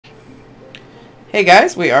Hey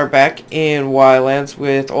guys, we are back in Ylands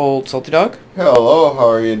with old Salty Dog. Hello, how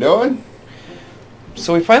are you doing?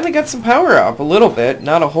 So we finally got some power up, a little bit,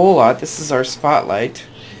 not a whole lot. This is our spotlight.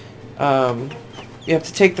 You have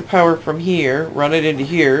to take the power from here, run it into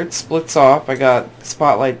here, it splits off. I got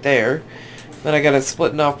spotlight there. Then I got it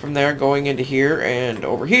splitting off from there, going into here and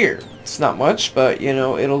over here. It's not much, but you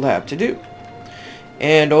know, it'll have to do.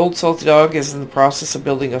 And old Salty Dog is in the process of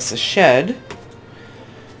building us a shed,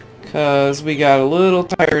 because we got a little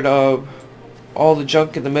tired of all the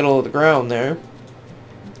junk in the middle of the ground there.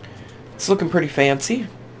 It's looking pretty fancy.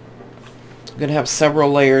 I'm going to have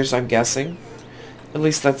several layers, I'm guessing. At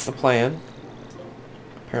least that's the plan.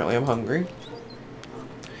 Apparently I'm hungry.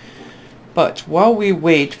 But while we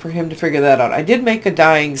wait for him to figure that out, I did make a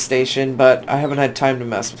dyeing station, but I haven't had time to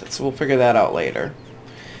mess with it, so we'll figure that out later.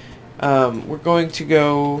 We're going to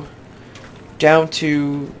go down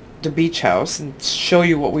to the beach house and show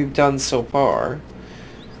you what we've done so far.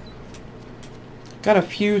 Got a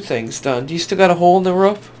few things done. Do you still got a hole in the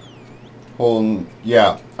roof?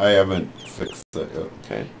 Yeah, I haven't fixed it yet.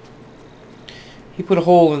 Okay. He put a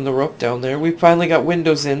hole in the roof down there. We finally got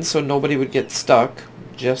windows in so nobody would get stuck.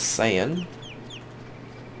 Just saying.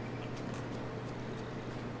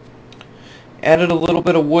 Added a little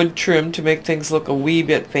bit of wood trim to make things look a wee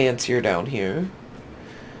bit fancier down here.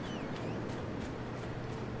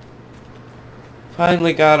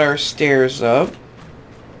 Finally got our stairs up.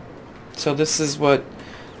 So this is what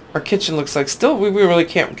our kitchen looks like. Still, we really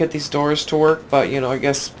can't get these doors to work, but you know, I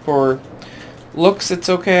guess for looks it's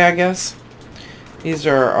okay, I guess. This is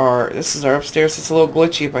our upstairs. It's a little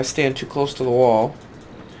glitchy if I stand too close to the wall.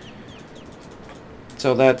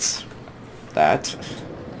 So that's that.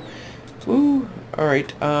 Woo.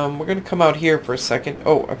 Alright, we're gonna come out here for a second.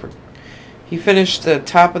 Oh, he finished the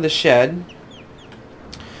top of the shed.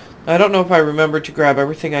 I don't know if I remember to grab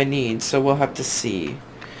everything I need, so we'll have to see.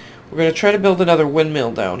 We're going to try to build another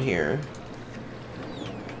windmill down here.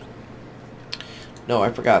 No,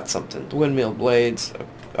 I forgot something. The windmill blades.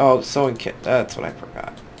 Oh, the sewing kit. That's what I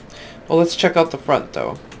forgot. Well, let's check out the front,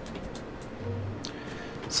 though.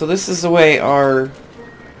 So this is the way our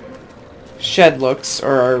shed looks,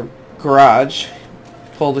 or our garage.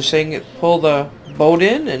 Pull the boat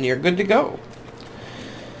in, and you're good to go.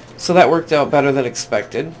 So that worked out better than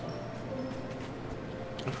expected.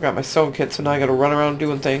 I forgot my sewing kit, so now I gotta run around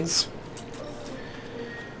doing things.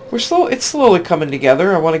 It's slowly coming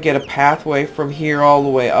together. I want to get a pathway from here all the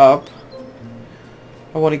way up.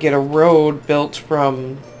 I want to get a road built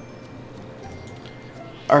from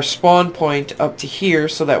our spawn point up to here,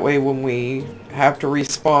 so that way when we have to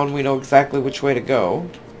respawn, we know exactly which way to go.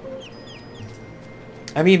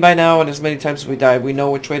 I mean, by now, and as many times as we die, we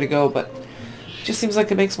know which way to go, but it just seems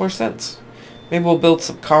like it makes more sense. Maybe we'll build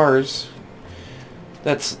some cars.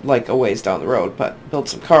 That's like a ways down the road, but build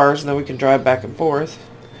some cars and then we can drive back and forth.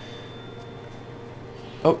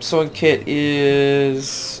 Oh, sewing kit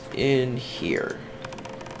is in here.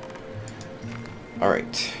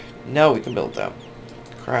 Alright, now we can build them.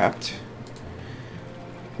 Craft.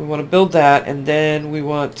 We want to build that, and then we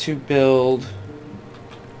want to build...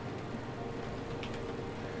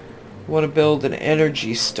 We want to build an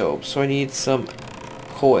energy stove, so I need some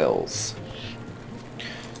coils.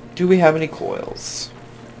 Do we have any coils?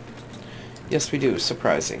 Yes, we do.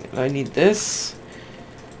 Surprising. And I need this.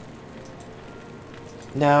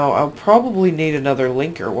 Now, I'll probably need another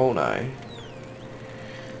linker, won't I?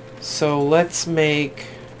 So, let's make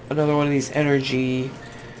another one of these energy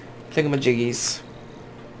thingamajiggies.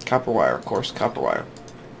 Copper wire, of course. Copper wire.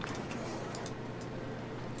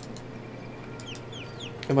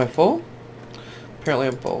 Am I full? Apparently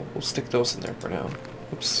I'm full. We'll stick those in there for now.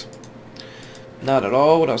 Oops. Not at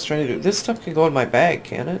all what I was trying to do. This stuff can go in my bag,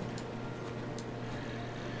 can it?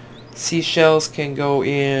 Seashells can go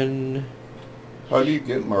in... How do you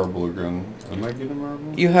get marble again? Am I getting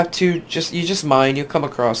marble? You have to you just mine. You'll come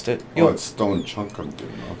across it. Oh, it's stone chunk I'm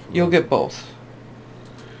getting off of. You'll get both.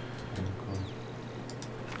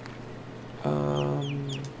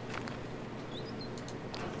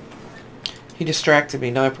 He distracted me.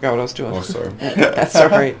 Now I forgot what I was doing. Oh, sorry. That's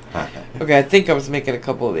alright. Okay, I think I was making a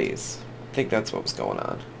couple of these. I think that's what was going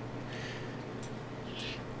on.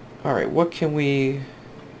 Alright, what can we...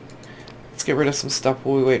 Let's get rid of some stuff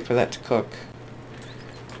while we wait for that to cook.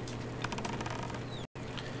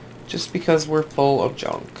 Just because we're full of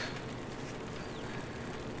junk.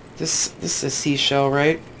 This is seashell,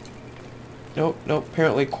 right? Nope, nope.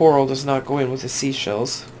 Apparently coral does not go in with the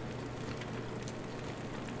seashells.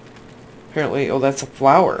 Apparently, oh, that's a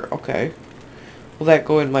flower. Okay. Will that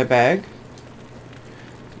go in my bag?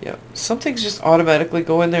 Yeah. Some things just automatically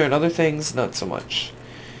go in there and other things not so much.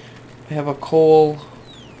 I have a coal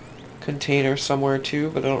container somewhere too,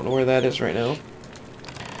 but I don't know where that is right now.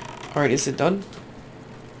 Alright, is it done?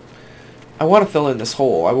 I want to fill in this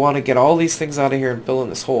hole. I want to get all these things out of here and fill in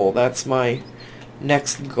this hole. That's my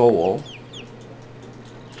next goal.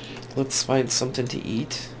 Let's find something to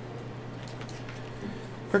eat.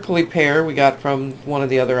 Prickly pear we got from one of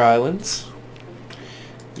the other islands.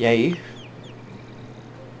 Yay.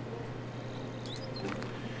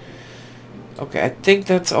 Okay, I think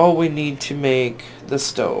that's all we need to make the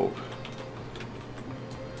stove.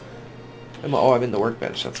 Oh, I'm in the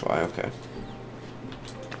workbench, that's why, okay.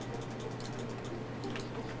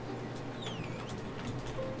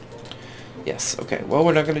 Yes, okay. Well,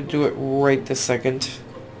 we're not going to do it right this second.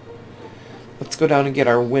 Let's go down and get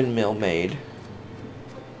our windmill made.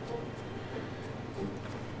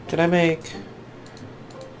 Did I make...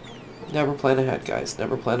 Never plan ahead, guys.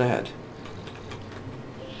 Never plan ahead.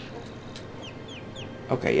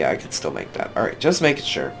 Okay, yeah, I can still make that. Alright, just making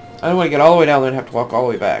sure. I don't want to get all the way down there and have to walk all the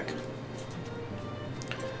way back.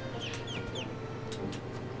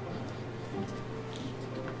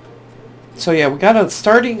 So yeah, we got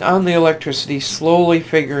starting on the electricity, slowly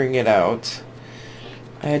figuring it out.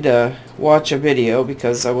 I had to watch a video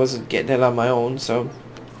because I wasn't getting it on my own, so...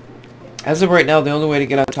 As of right now, the only way to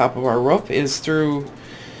get on top of our roof is through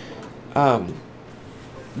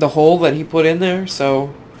the hole that he put in there,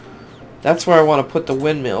 so that's where I want to put the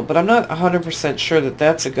windmill. But I'm not 100% sure that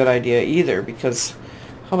that's a good idea either, because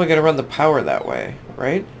how am I going to run the power that way,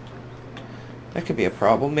 right? That could be a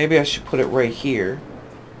problem. Maybe I should put it right here.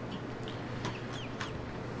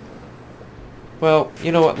 Well,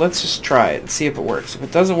 you know what, let's just try it and see if it works. If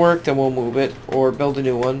it doesn't work, then we'll move it, or build a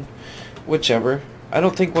new one, whichever. I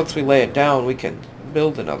don't think once we lay it down, we can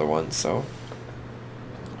build another one, so...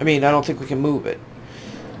 I mean, I don't think we can move it.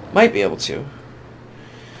 Might be able to.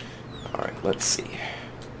 Alright, let's see.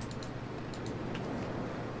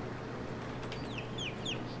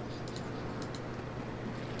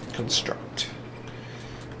 Construct.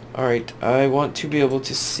 Alright, I want to be able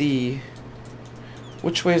to see...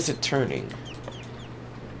 Which way is it turning?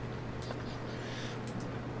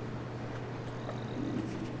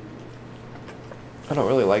 I don't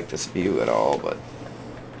really like this view at all, but...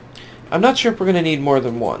 I'm not sure if we're going to need more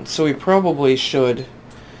than one, so we probably should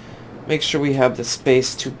make sure we have the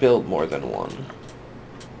space to build more than one.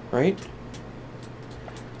 Right?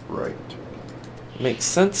 Right. Makes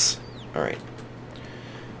sense? Alright.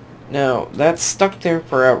 Now, that's stuck there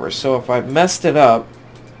forever, so if I've messed it up,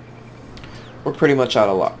 we're pretty much out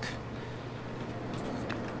of luck.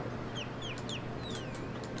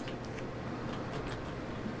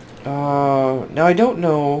 Now I don't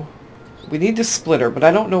know. We need the splitter, but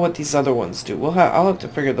I don't know what these other ones do. I'll have to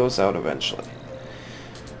figure those out eventually.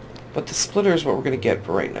 But the splitter is what we're going to get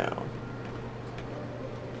for right now.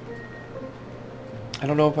 I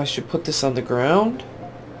don't know if I should put this on the ground.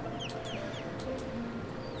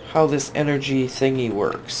 How this energy thingy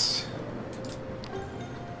works.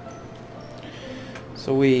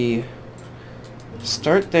 So we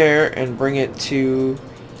start there and bring it to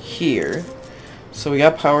here. So we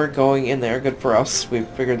got power going in there. Good for us. We've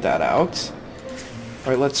figured that out.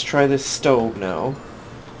 Alright, let's try this stove now.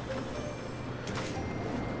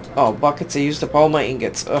 Oh, buckets, I used up all my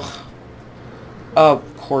ingots. Ugh.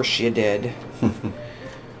 Of course you did.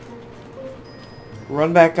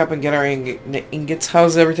 Run back up and get our ingots.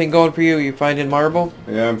 How's everything going for you? You finding marble?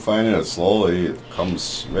 Yeah, I'm finding it slowly. It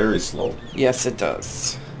comes very slow. Yes, it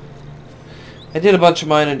does. I did a bunch of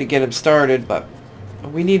mining to get him started, but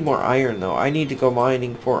we need more iron, though. I need to go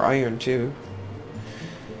mining for iron, too.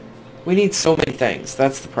 We need so many things.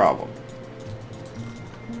 That's the problem.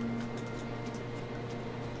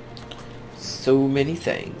 So many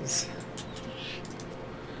things.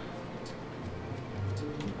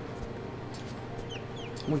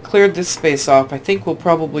 We cleared this space off. I think we'll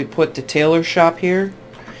probably put the tailor shop here.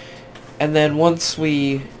 And then once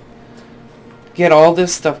we get all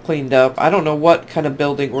this stuff cleaned up, I don't know what kind of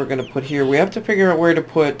building we're going to put here. We have to figure out where to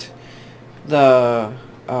put the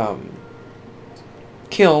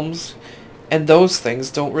kilns. And those things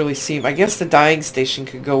don't really seem... I guess the dyeing station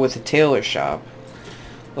could go with the tailor shop.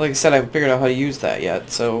 Like I said, I haven't figured out how to use that yet,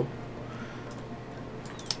 so...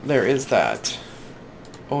 There is that.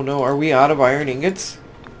 Oh no, are we out of iron ingots?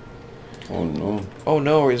 Oh no. Oh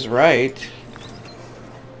no is right.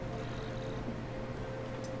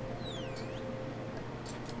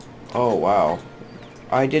 Oh wow.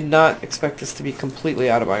 I did not expect this to be completely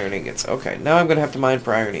out of iron ingots. Okay, now I'm going to have to mine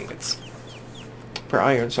for iron ingots. For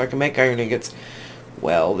iron, so I can make iron ingots.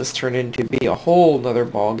 Well, this turned into be a whole nother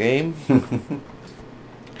ball game.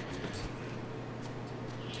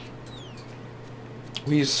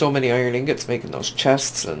 We use so many iron ingots making those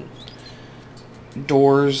chests and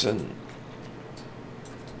doors, and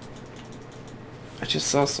I just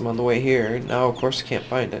saw some on the way here. Now, of course, I can't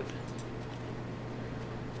find it.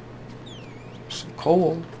 Some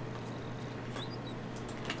coal.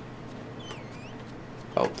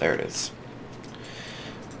 Oh, there it is.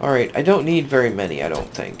 Alright, I don't need very many, I don't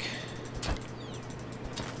think.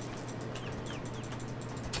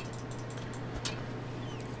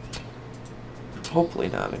 Hopefully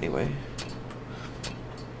not, anyway.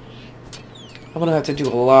 I'm gonna have to do a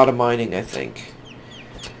lot of mining, I think.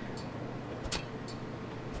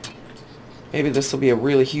 Maybe this will be a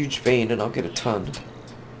really huge vein and I'll get a ton.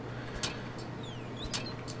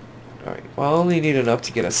 Alright, well, I only need enough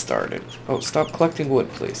to get us started. Oh, stop collecting wood,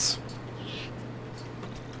 please.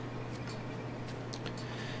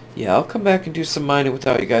 Yeah, I'll come back and do some mining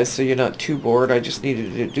without you guys so you're not too bored. I just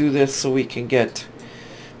needed to do this so we can get,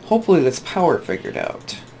 hopefully, this power figured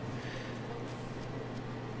out.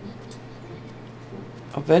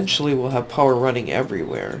 Eventually, we'll have power running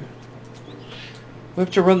everywhere. We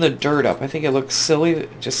have to run the dirt up. I think it looks silly,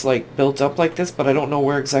 just like built up like this, but I don't know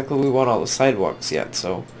where exactly we want all the sidewalks yet,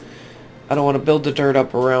 so I don't want to build the dirt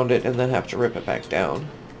up around it and then have to rip it back down.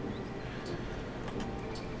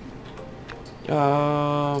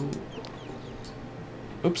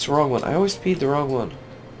 Oops, wrong one. I always feed the wrong one.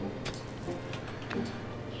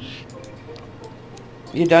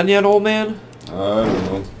 You done yet, old man? I don't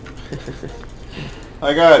know.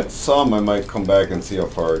 I got some. I might come back and see how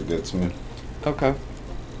far it gets me. Okay.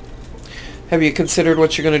 Have you considered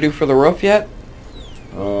what you're going to do for the roof yet?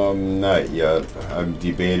 Not yet. I'm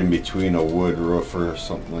debating between a wood roof or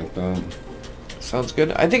something like that. Sounds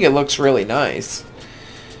good. I think it looks really nice.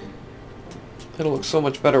 It'll look so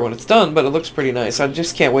much better when it's done, but it looks pretty nice. I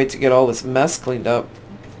just can't wait to get all this mess cleaned up.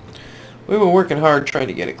 We've been working hard trying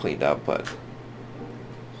to get it cleaned up, but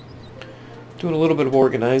doing a little bit of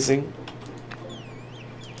organizing.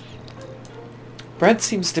 Bread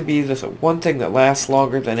seems to be the one thing that lasts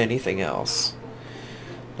longer than anything else.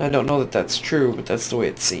 I don't know that that's true, but that's the way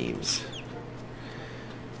it seems.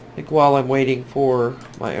 I think while I'm waiting for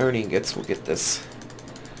my iron ingots, we'll get this.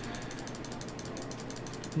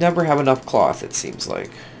 Never have enough cloth, it seems like.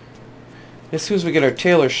 As soon as we get our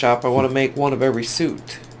tailor shop, I want to make one of every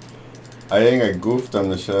suit. I think I goofed on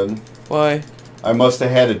the shed. Why? I must have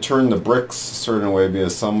had to turn the bricks a certain way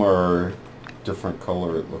because some are different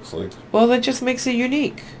color, it looks like. Well, that just makes it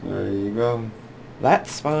unique. There you go.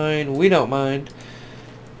 That's fine. We don't mind.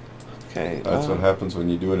 Okay. That's what happens when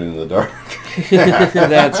you do it in the dark.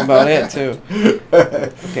 That's about it, too.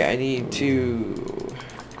 Okay, I need to...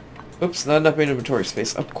 Oops, not enough inventory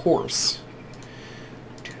space. Of course.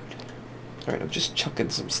 Dude. Alright, I'm just chucking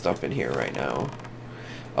some stuff in here right now.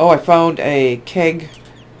 Oh, I found a keg.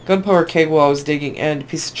 Gunpowder keg while I was digging, and a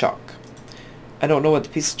piece of chalk. I don't know what the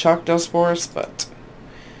piece of chalk does for us, but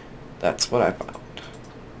that's what I found.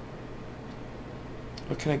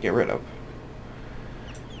 What can I get rid of?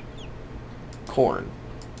 Corn.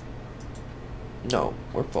 No,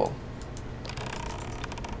 we're full.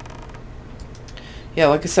 Yeah,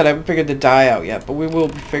 like I said, I haven't figured the dye out yet, but we will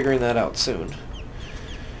be figuring that out soon.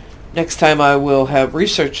 Next time I will have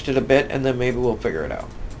researched it a bit, and then maybe we'll figure it out.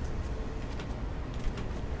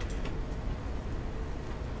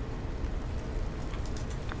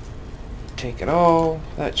 Take it all.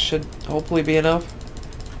 That should hopefully be enough.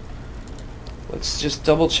 Let's just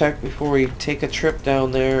double check before we take a trip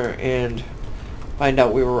down there and find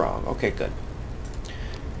out we were wrong. Okay, good.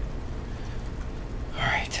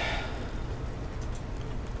 Alright.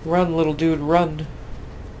 Run, little dude, run.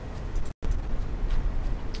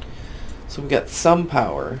 So we got some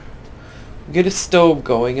power. We'll get a stove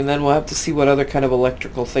going, and then we'll have to see what other kind of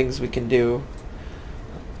electrical things we can do.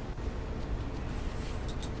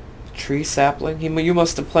 Tree sapling? You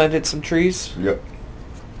must have planted some trees? Yep.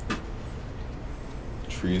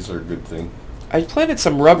 Trees are a good thing. I planted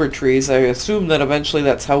some rubber trees. I assume that eventually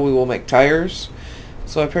that's how we will make tires.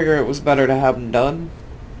 So I figure it was better to have them done.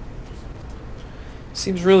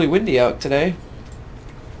 Seems really windy out today.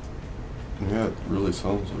 Yeah, it really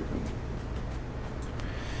sounds like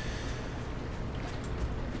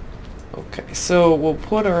it. Okay, so we'll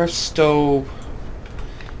put our stove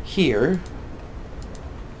here.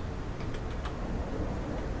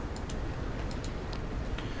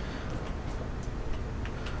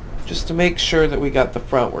 Just to make sure that we got the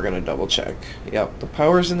front, we're going to double check. Yep, the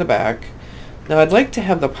power's in the back. Now I'd like to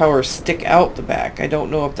have the power stick out the back. I don't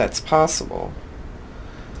know if that's possible.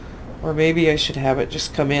 Or maybe I should have it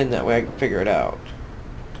just come in, that way I can figure it out.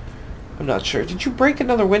 I'm not sure. Did you break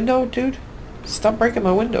another window, dude? Stop breaking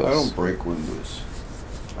my windows. I don't break windows.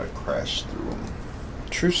 I crash through them.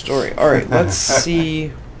 True story. Alright, let's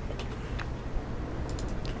see.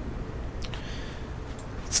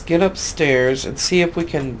 Let's get upstairs and see if we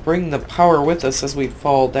can bring the power with us as we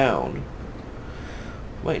fall down.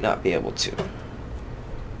 Might not be able to.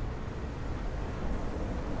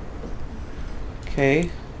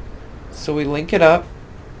 Okay. So we link it up.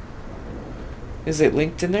 Is it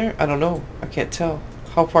linked in there? I don't know. I can't tell.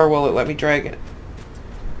 How far will it let me drag it?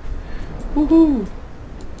 Woohoo!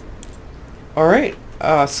 Alright.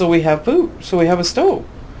 So we have food. So we have a stove.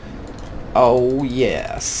 Oh,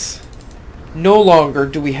 yes. No longer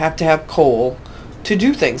do we have to have coal to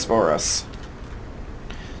do things for us.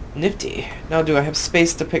 Nifty. Now do I have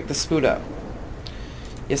space to pick this food up?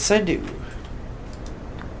 Yes, I do.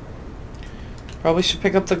 Probably should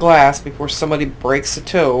pick up the glass before somebody breaks a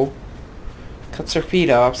toe. Cuts their feet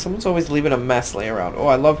off. Someone's always leaving a mess laying around. Oh,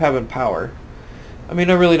 I love having power. I mean,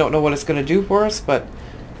 I really don't know what it's going to do for us, but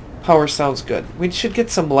power sounds good. We should get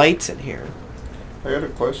some lights in here. I got a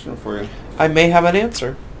question for you. I may have an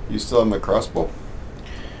answer. You still have my crossbow?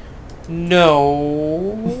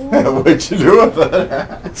 No. What'd you do with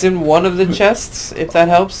it? It's in one of the chests, if that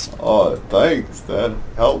helps. Oh, thanks. That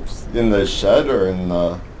helps. In the shed or in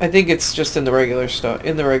the... I think it's just in the regular stuff,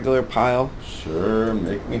 in the regular pile. Sure,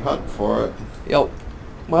 make me hunt for it. Yep.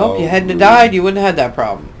 Well, if you hadn't have died, you wouldn't have had that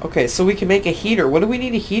problem. Okay, so we can make a heater. What do we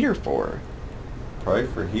need a heater for? Probably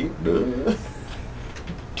for heat, dude.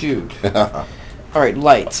 Dude. Alright,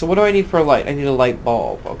 light. So what do I need for a light? I need a light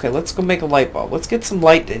bulb. Okay, let's go make a light bulb. Let's get some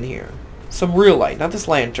light in here. Some real light, not this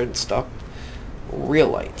lantern stuff. Real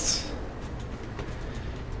lights.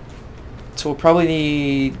 So we'll probably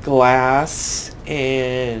need glass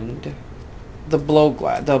and the blow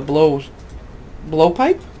pipe?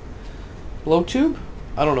 Blow tube?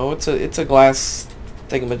 I don't know. It's a glass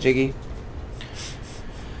thingamajiggy.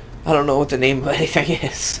 I don't know what the name of anything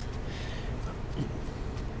is.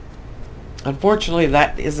 Unfortunately,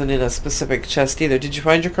 that isn't in a specific chest either. Did you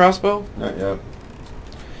find your crossbow? Not yet.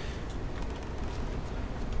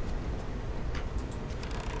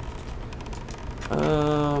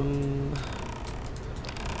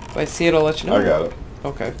 If I see it, I'll let you know. I got it.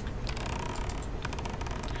 Okay.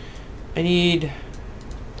 I need...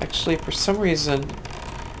 Actually, for some reason,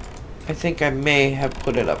 I think I may have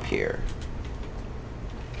put it up here.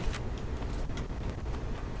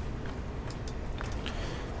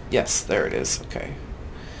 Yes, there it is. Okay.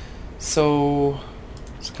 So,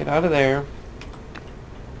 let's get out of there.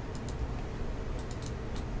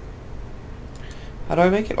 How do I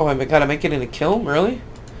make it? Oh, I gotta make it in a kiln? Really?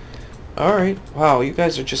 Alright. Wow, you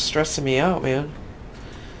guys are just stressing me out, man.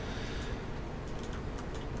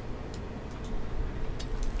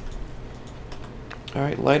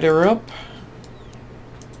 Alright, light her up.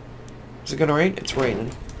 Is it gonna rain? It's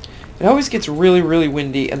raining. It always gets really, really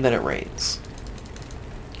windy and then it rains.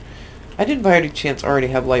 I didn't by any chance already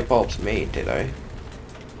have light bulbs made, did I?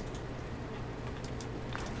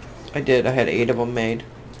 I did. I had 8 of them made.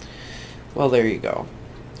 Well, there you go.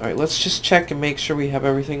 Alright, let's just check and make sure we have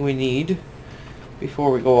everything we need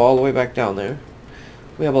before we go all the way back down there.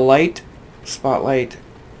 We have a light, spotlight,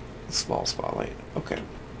 small spotlight. Okay.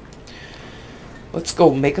 Let's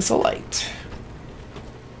go make us a light.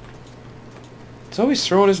 He's always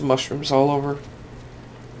throwing his mushrooms all over.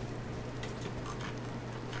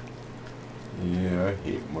 Yeah, I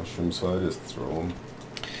hate mushrooms, so I just throw them.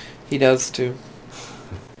 He does too.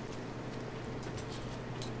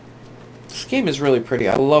 This game is really pretty.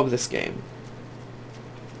 I love this game.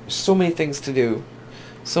 There's so many things to do.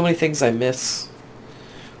 So many things I miss.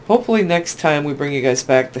 Hopefully next time we bring you guys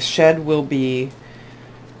back, the shed will be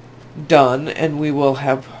done and we will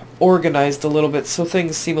have organized a little bit so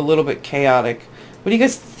things seem a little bit chaotic. What do you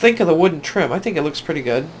guys think of the wooden trim? I think it looks pretty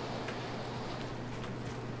good.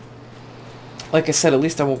 Like I said, at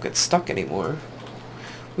least I won't get stuck anymore.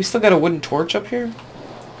 We still got a wooden torch up here?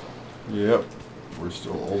 Yep. We're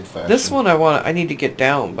still old-fashioned. This one I need to get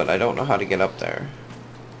down, but I don't know how to get up there.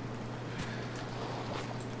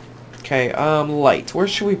 Okay, light. Where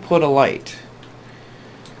should we put a light?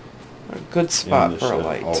 A good spot for a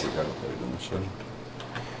light. Oh, we gotta put it in the shed.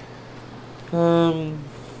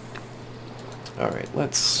 Alright,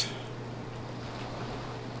 let's...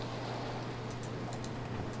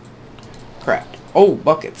 Crap. Oh,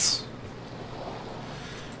 buckets.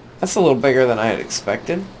 That's a little bigger than I had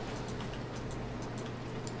expected.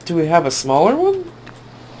 Do we have a smaller one?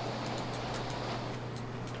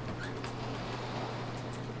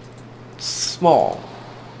 Small.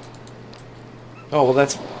 Oh, well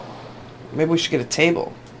that's... Maybe we should get a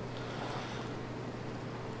table.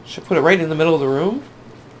 Should put it right in the middle of the room?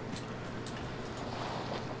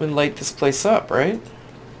 We light this place up, right?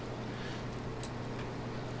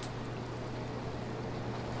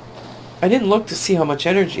 I didn't look to see how much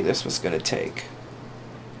energy this was going to take.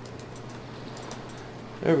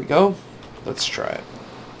 There we go. Let's try it.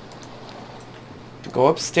 To go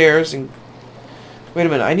upstairs and... Wait a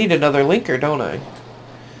minute, I need another linker, don't I?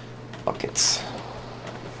 Buckets.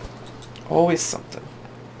 Always something.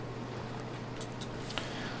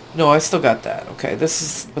 No, I still got that. Okay,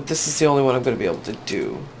 but this is the only one I'm going to be able to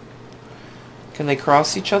do. Can they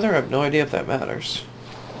cross each other? I have no idea if that matters.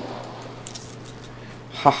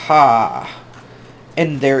 Haha.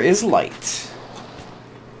 And there is light.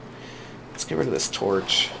 Let's get rid of this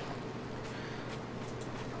torch.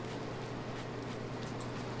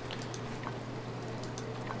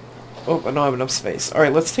 Oh, I don't have enough space.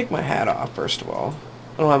 Alright, let's take my hat off first of all.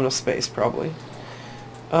 I don't have enough space, probably.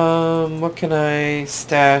 What can I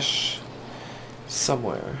stash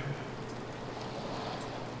somewhere?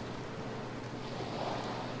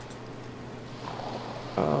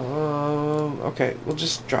 Okay, we'll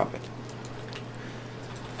just drop it.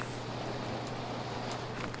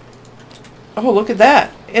 Oh, look at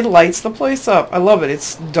that. It lights the place up. I love it.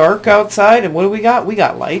 It's dark outside, and what do we got? We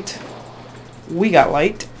got light. We got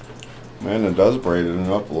light. Man, it does brighten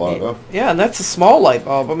it up a lot, huh? Yeah, and that's a small light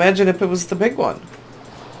bulb. Imagine if it was the big one.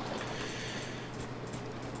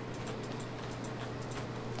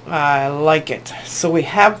 I like it. So we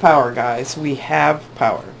have power, guys. We have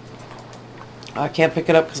power. I can't pick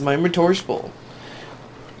it up because my inventory's full.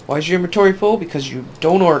 Why is your inventory full? Because you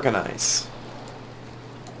don't organize.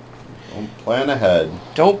 Don't plan ahead.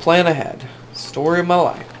 Don't plan ahead. Story of my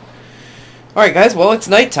life. Alright guys, well it's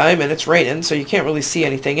nighttime and it's raining, so you can't really see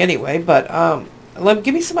anything anyway, but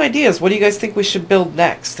give me some ideas. What do you guys think we should build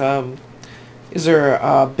next? Is there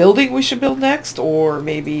a building we should build next? Or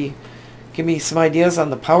maybe give me some ideas on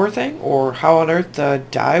the power thing? Or how on earth the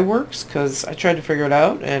dye works? Because I tried to figure it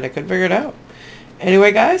out and I couldn't figure it out.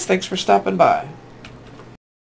 Anyway guys, thanks for stopping by.